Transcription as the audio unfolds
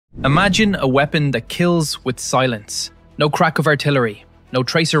Imagine a weapon that kills with silence. No crack of artillery, no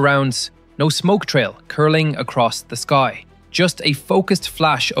tracer rounds, no smoke trail curling across the sky. Just a focused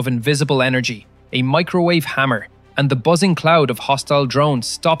flash of invisible energy, a microwave hammer, and the buzzing cloud of hostile drones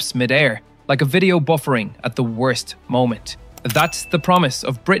stops midair like a video buffering at the worst moment. That's the promise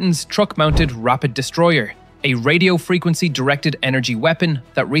of Britain's truck-mounted RapidDestroyer, a radio frequency directed energy weapon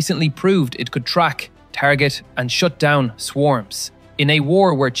that recently proved it could track, target, and shut down swarms. In a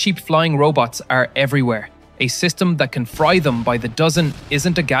war where cheap flying robots are everywhere, a system that can fry them by the dozen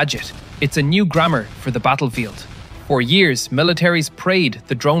isn't a gadget, it's a new grammar for the battlefield. For years, militaries prayed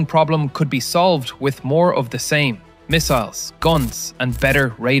the drone problem could be solved with more of the same: missiles, guns, and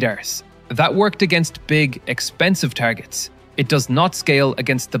better radars. That worked against big, expensive targets. It does not scale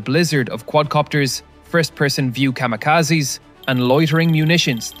against the blizzard of quadcopters, first-person view kamikazes, and loitering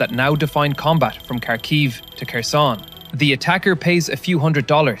munitions that now define combat from Kharkiv to Kherson. The attacker pays a few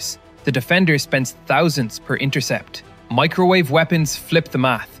 $100s. The defender spends thousands per intercept. Microwave weapons flip the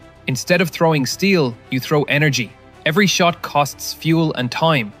math. Instead of throwing steel, you throw energy. Every shot costs fuel and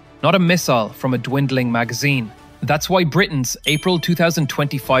time, not a missile from a dwindling magazine. That's why Britain's April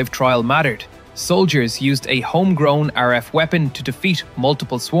 2025 trial mattered. Soldiers used a homegrown RF weapon to defeat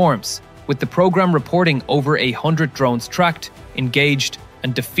multiple swarms, with the program reporting over 100 drones tracked, engaged,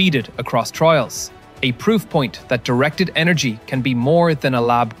 and defeated across trials. A proof point that directed energy can be more than a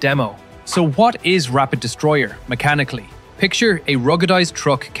lab demo. So what is RapidDestroyer mechanically? Picture a ruggedized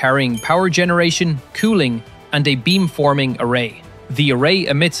truck carrying power generation, cooling, and a beam-forming array. The array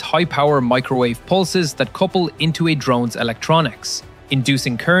emits high-power microwave pulses that couple into a drone's electronics,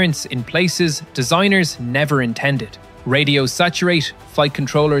 inducing currents in places designers never intended. Radios saturate, flight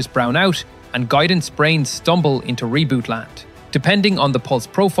controllers brown out, and guidance brains stumble into reboot land. Depending on the pulse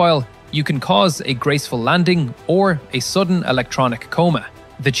profile, you can cause a graceful landing or a sudden electronic coma.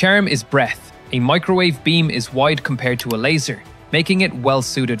 The charm is breadth. A microwave beam is wide compared to a laser, making it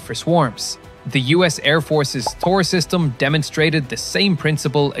well-suited for swarms. The US Air Force's Thor system demonstrated the same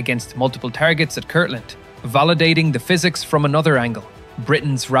principle against multiple targets at Kirtland, validating the physics from another angle.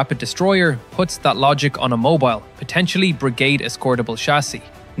 Britain's RapidDestroyer puts that logic on a mobile, potentially brigade-escortable chassis.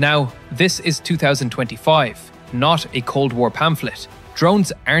 Now, this is 2025, not a Cold War pamphlet.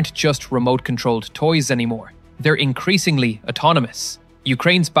 Drones aren't just remote-controlled toys anymore. They're increasingly autonomous.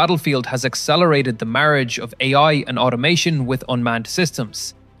 Ukraine's battlefield has accelerated the marriage of AI and automation with unmanned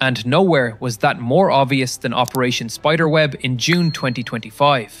systems. And nowhere was that more obvious than Operation Spiderweb in June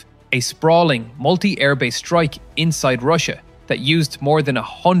 2025, a sprawling, multi-airbase strike inside Russia that used more than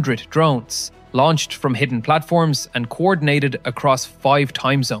 100 drones, launched from hidden platforms and coordinated across 5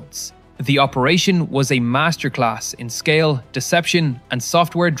 time zones. The operation was a masterclass in scale, deception, and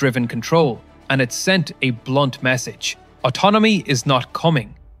software-driven control, and it sent a blunt message. Autonomy is not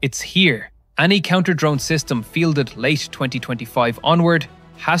coming, it's here. Any counter-drone system fielded late 2025 onward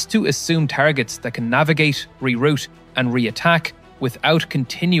has to assume targets that can navigate, reroute, and re-attack without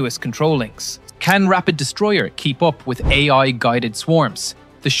continuous control links. Can RapidDestroyer keep up with AI-guided swarms?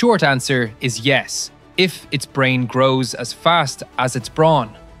 The short answer is yes, if its brain grows as fast as its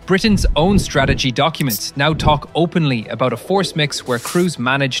brawn. Britain's own strategy documents now talk openly about a force mix where crews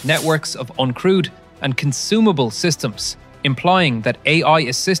manage networks of uncrewed and consumable systems, implying that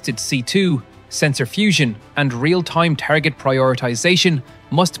AI-assisted C2, sensor fusion, and real-time target prioritization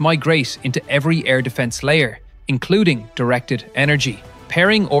must migrate into every air defense layer, including directed energy.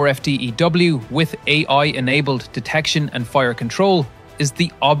 Pairing RFDEW with AI-enabled detection and fire control is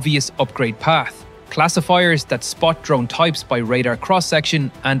the obvious upgrade path. Classifiers that spot drone types by radar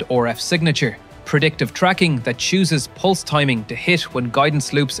cross-section and RF signature. Predictive tracking that chooses pulse timing to hit when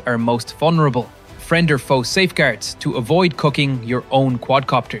guidance loops are most vulnerable. Friend or foe safeguards to avoid cooking your own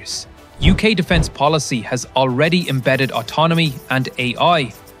quadcopters. UK defence policy has already embedded autonomy and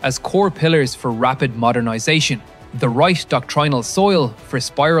AI as core pillars for rapid modernisation, the right doctrinal soil for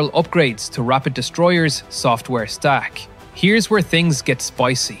spiral upgrades to RapidDestroyer's software stack. Here's where things get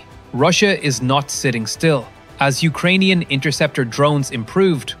spicy. Russia is not sitting still. As Ukrainian interceptor drones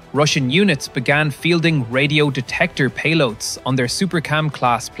improved, Russian units began fielding radio detector payloads on their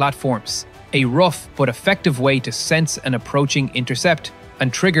Supercam-class platforms, a rough but effective way to sense an approaching intercept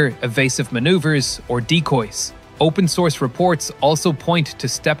and trigger evasive maneuvers or decoys. Open-source reports also point to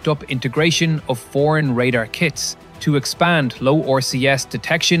stepped-up integration of foreign radar kits to expand low RCS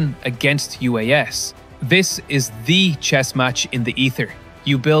detection against UAS. This is the chess match in the ether.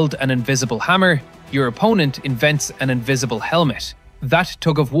 You build an invisible hammer, your opponent invents an invisible helmet. That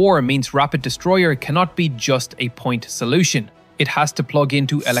tug of war means RapidDestroyer cannot be just a point solution. It has to plug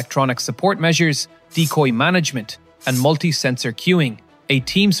into electronic support measures, decoy management, and multi-sensor queuing, A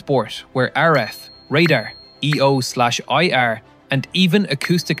team sport where RF, radar, EO/IR, and even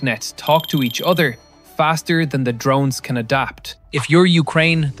acoustic nets talk to each other faster than the drones can adapt. If you're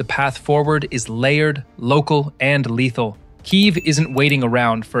Ukraine, the path forward is layered, local, and lethal. Kyiv isn't waiting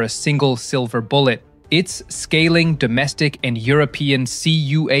around for a single silver bullet. It's scaling domestic and European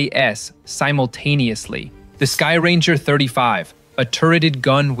CUAS simultaneously. The Skyranger 35, a turreted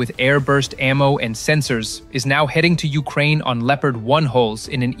gun with airburst ammo and sensors, is now heading to Ukraine on Leopard 1 hulls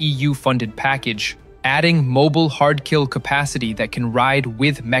in an EU-funded package, adding mobile hard-kill capacity that can ride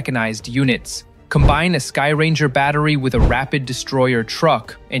with mechanized units. Combine a Skyranger battery with a RapidDestroyer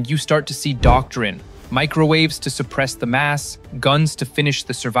truck, and you start to see doctrine. Microwaves to suppress the mass, guns to finish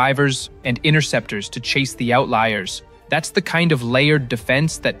the survivors, and interceptors to chase the outliers. That's the kind of layered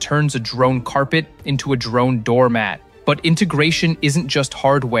defense that turns a drone carpet into a drone doormat. But integration isn't just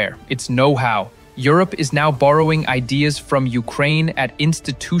hardware, it's know-how. Europe is now borrowing ideas from Ukraine at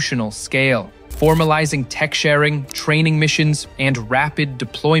institutional scale, formalizing tech sharing, training missions, and rapid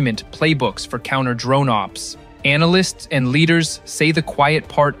deployment playbooks for counter-drone ops. Analysts and leaders say the quiet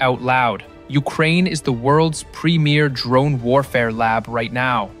part out loud. Ukraine is the world's premier drone warfare lab right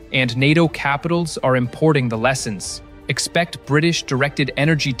now, and NATO capitals are importing the lessons. Expect British-directed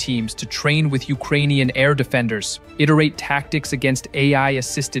energy teams to train with Ukrainian air defenders, iterate tactics against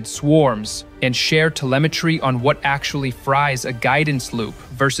AI-assisted swarms, and share telemetry on what actually fries a guidance loop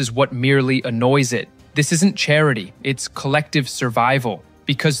versus what merely annoys it. This isn't charity, it's collective survival,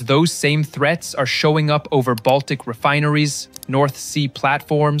 because those same threats are showing up over Baltic refineries, North Sea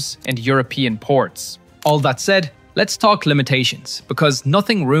platforms, and European ports. All that said, let's talk limitations, because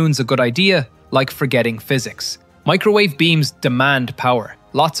nothing ruins a good idea like forgetting physics. Microwave beams demand power,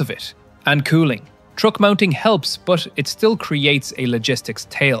 lots of it, and cooling. Truck mounting helps, but it still creates a logistics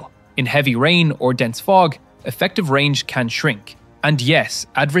tail. In heavy rain or dense fog, effective range can shrink. And yes,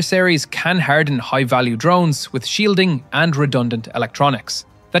 adversaries can harden high-value drones with shielding and redundant electronics.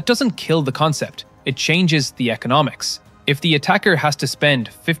 That doesn't kill the concept, it changes the economics. If the attacker has to spend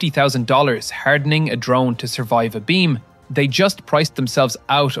 $50,000 hardening a drone to survive a beam, they just priced themselves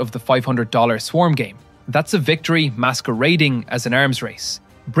out of the $500 swarm game. That's a victory masquerading as an arms race.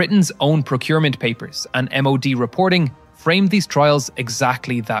 Britain's own procurement papers and MOD reporting frame these trials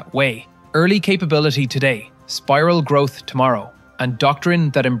exactly that way. Early capability today, spiral growth tomorrow, and doctrine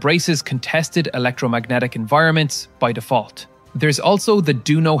that embraces contested electromagnetic environments by default. There's also the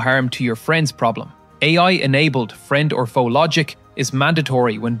do no harm to your friends problem. AI-enabled friend or foe logic is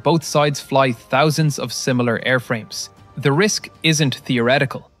mandatory when both sides fly thousands of similar airframes. The risk isn't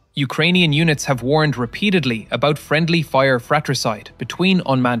theoretical. Ukrainian units have warned repeatedly about friendly fire fratricide between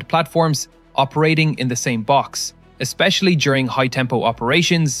unmanned platforms operating in the same box, especially during high-tempo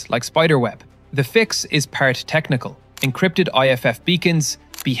operations like Spiderweb. The fix is part technical, encrypted IFF beacons,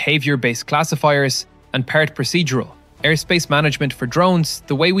 behavior-based classifiers, and part procedural, airspace management for drones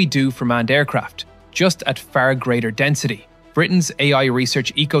the way we do for manned aircraft, just at far greater density. Britain's AI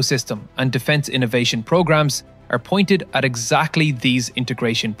research ecosystem and defense innovation programs are pointed at exactly these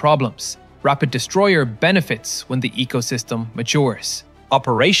integration problems. RapidDestroyer benefits when the ecosystem matures.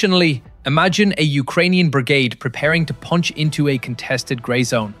 Operationally, imagine a Ukrainian brigade preparing to punch into a contested grey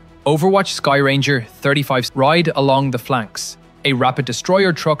zone. Overwatch Skyranger 35s ride along the flanks. A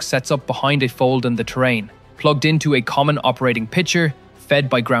RapidDestroyer truck sets up behind a fold in the terrain, plugged into a common operating pitcher, fed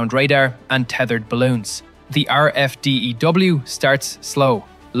by ground radar and tethered balloons. The RFDEW starts slow.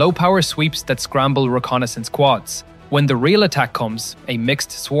 Low-power sweeps that scramble reconnaissance quads. When the real attack comes, a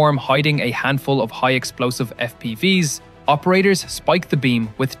mixed swarm hiding a handful of high-explosive FPVs, operators spike the beam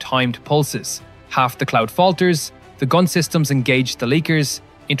with timed pulses. Half the cloud falters, the gun systems engage the leakers,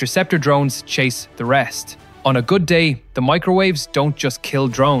 interceptor drones chase the rest. On a good day, the microwaves don't just kill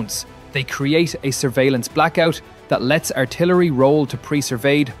drones, they create a surveillance blackout that lets artillery roll to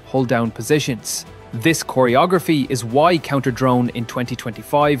pre-surveyed, hold-down positions. This choreography is why counter-drone in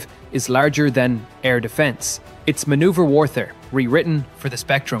 2025 is larger than air defense. It's maneuver warfare, rewritten for the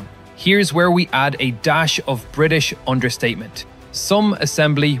spectrum. Here's where we add a dash of British understatement. Some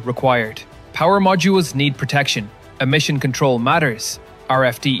assembly required. Power modules need protection. Emission control matters.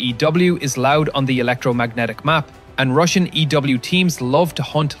 RFDEW is loud on the electromagnetic map, and Russian EW teams love to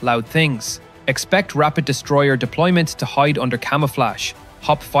hunt loud things. Expect RapidDestroyer deployment to hide under camouflage,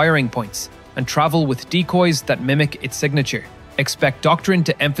 hop firing points, and travel with decoys that mimic its signature. Expect doctrine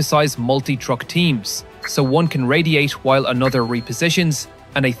to emphasize multi-truck teams, so one can radiate while another repositions,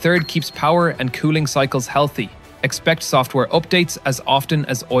 and a third keeps power and cooling cycles healthy. Expect software updates as often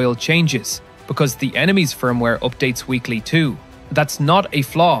as oil changes, because the enemy's firmware updates weekly too. That's not a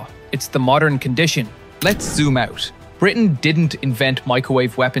flaw, it's the modern condition. Let's zoom out. Britain didn't invent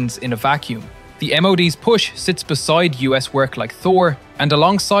microwave weapons in a vacuum. The MOD's push sits beside US work like Thor and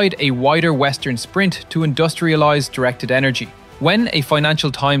alongside a wider Western sprint to industrialise directed energy. When a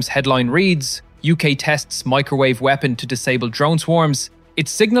Financial Times headline reads, "UK tests microwave weapon to disable drone swarms,"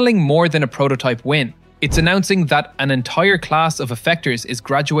 it's signalling more than a prototype win. It's announcing that an entire class of effectors is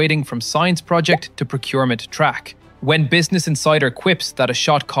graduating from science project to procurement track. When Business Insider quips that a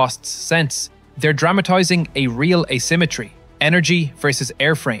shot costs cents, they're dramatising a real asymmetry: energy versus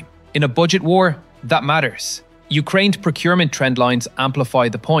airframe. In a budget war, that matters. Ukraine's procurement trendlines amplify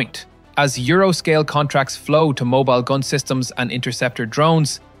the point. As Euro-scale contracts flow to mobile gun systems and interceptor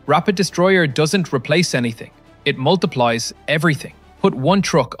drones, RapidDestroyer doesn't replace anything. It multiplies everything. Put one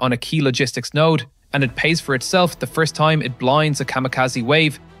truck on a key logistics node, and it pays for itself the first time it blinds a kamikaze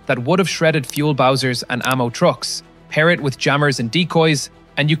wave that would have shredded fuel bowsers and ammo trucks. Pair it with jammers and decoys,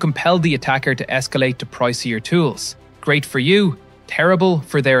 and you compel the attacker to escalate to pricier tools. Great for you, terrible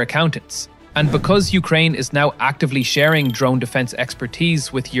for their accountants. And because Ukraine is now actively sharing drone defense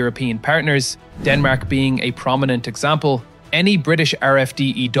expertise with European partners, Denmark being a prominent example, any British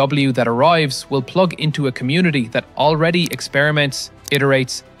RFDEW that arrives will plug into a community that already experiments,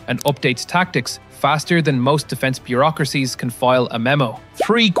 iterates, and updates tactics faster than most defense bureaucracies can file a memo.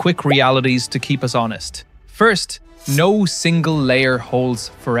 3 quick realities to keep us honest. First, no single layer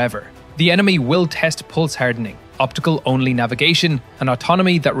holds forever. The enemy will test pulse hardening, optical-only navigation, and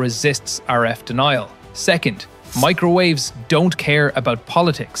autonomy that resists RF denial. Second, microwaves don't care about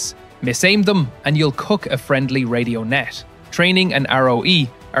politics. Misaim them and you'll cook a friendly radio net. Training and ROE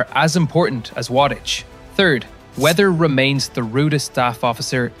are as important as wattage. Third, weather remains the rudest staff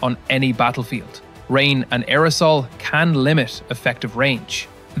officer on any battlefield. Rain and aerosol can limit effective range.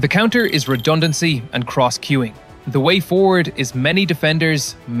 The counter is redundancy and cross-queuing. The way forward is many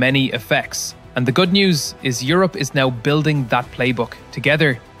defenders, many effects. And the good news is Europe is now building that playbook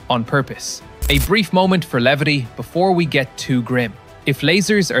together on purpose. A brief moment for levity before we get too grim. If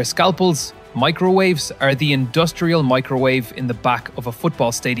lasers are scalpels, microwaves are the industrial microwave in the back of a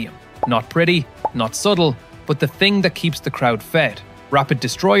football stadium. Not pretty, not subtle, but the thing that keeps the crowd fed.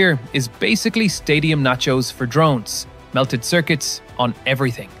 RapidDestroyer is basically stadium nachos for drones. Melted circuits on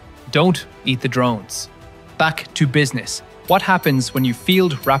everything. Don't eat the drones. Back to business. What happens when you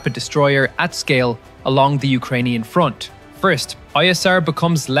field RapidDestroyer at scale along the Ukrainian front? First, ISR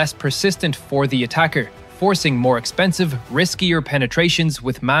becomes less persistent for the attacker, forcing more expensive, riskier penetrations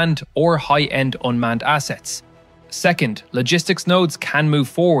with manned or high-end unmanned assets. Second, logistics nodes can move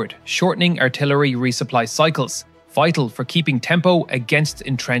forward, shortening artillery resupply cycles, vital for keeping tempo against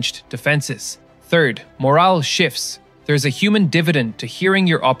entrenched defenses. Third, morale shifts. There's a human dividend to hearing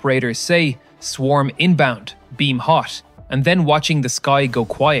your operators say, "Swarm inbound, beam hot," and then watching the sky go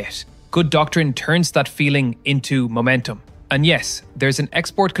quiet. Good doctrine turns that feeling into momentum. And yes, there's an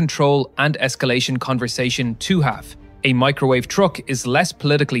export control and escalation conversation to have. A microwave truck is less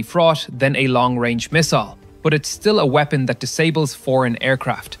politically fraught than a long-range missile, but it's still a weapon that disables foreign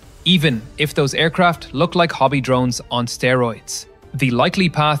aircraft, even if those aircraft look like hobby drones on steroids. The likely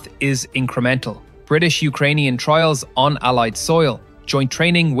path is incremental. British-Ukrainian trials on Allied soil, joint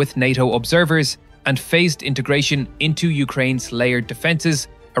training with NATO observers, and phased integration into Ukraine's layered defences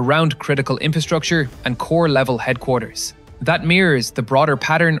around critical infrastructure and core-level headquarters. That mirrors the broader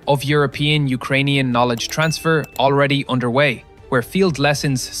pattern of European-Ukrainian knowledge transfer already underway, where field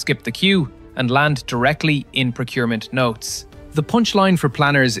lessons skip the queue and land directly in procurement notes. The punchline for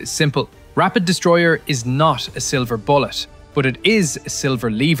planners is simple. RapidDestroyer is not a silver bullet, but it is a silver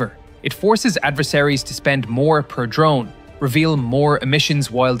lever. It forces adversaries to spend more per drone, reveal more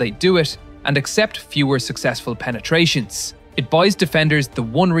emissions while they do it, and accept fewer successful penetrations. It buys defenders the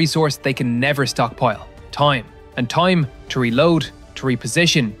one resource they can never stockpile: time. And time to reload, to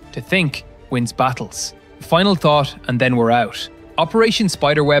reposition, to think, wins battles. Final thought, and then we're out. Operation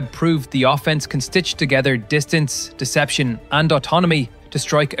Spiderweb proved the offense can stitch together distance, deception, and autonomy to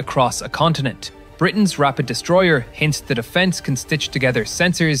strike across a continent. Britain's RapidDestroyer hints the defense can stitch together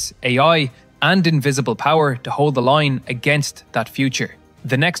sensors, AI, and invisible power to hold the line against that future.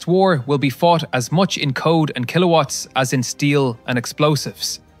 The next war will be fought as much in code and kilowatts as in steel and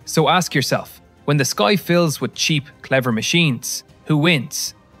explosives. So ask yourself, when the sky fills with cheap, clever machines, who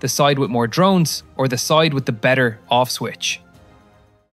wins? The side with more drones or the side with the better off switch?